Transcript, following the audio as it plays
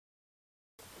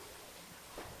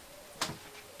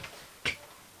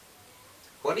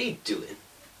What are you doing?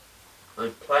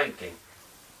 I'm planking.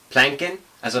 Planking?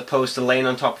 As opposed to laying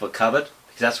on top of a cupboard?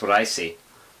 Because that's what I see.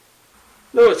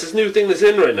 No, it's this new thing that's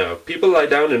in right now. People lie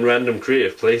down in random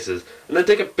creative places and then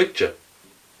take a picture.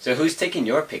 So who's taking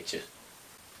your picture?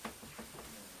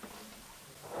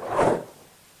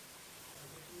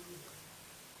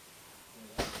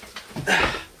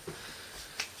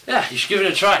 Yeah, you should give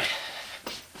it a try.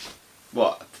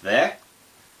 What, up there?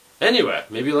 Anywhere,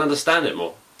 maybe you'll understand it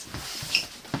more.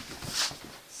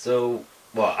 So,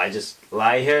 what, I just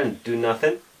lie here and do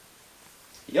nothing?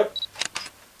 Yep.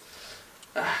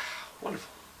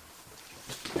 Wonderful.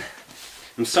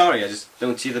 I'm sorry, I just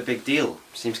don't see the big deal.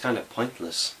 Seems kind of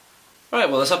pointless. Right,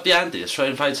 well, let's up the ante. Let's try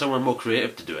and find somewhere more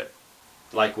creative to do it.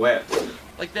 Like where?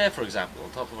 Like there, for example, on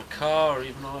top of a car or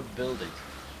even on a building.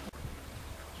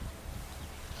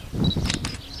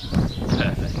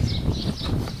 Perfect.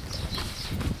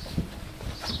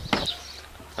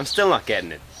 I'm still not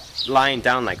getting it. Lying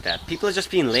down like that. People are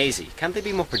just being lazy. Can't they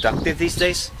be more productive these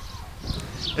days?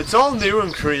 It's all new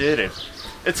and creative.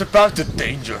 It's about the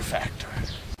danger factor.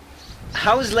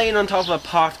 How is laying on top of a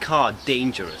parked car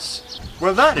dangerous?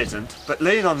 Well, that isn't, but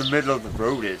laying on the middle of the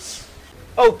road is.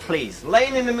 Oh please,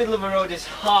 laying in the middle of a road is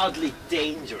hardly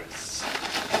dangerous.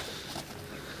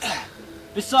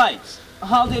 Besides,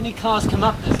 hardly any cars come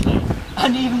up this lane.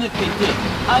 And even if they did,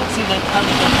 I'd see them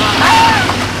coming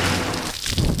from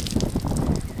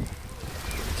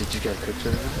Did you get a picture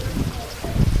of that?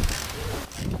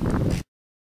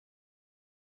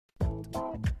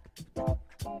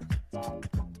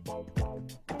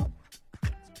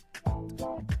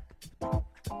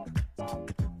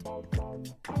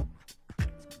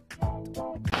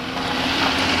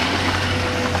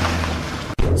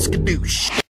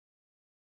 Skadoosh.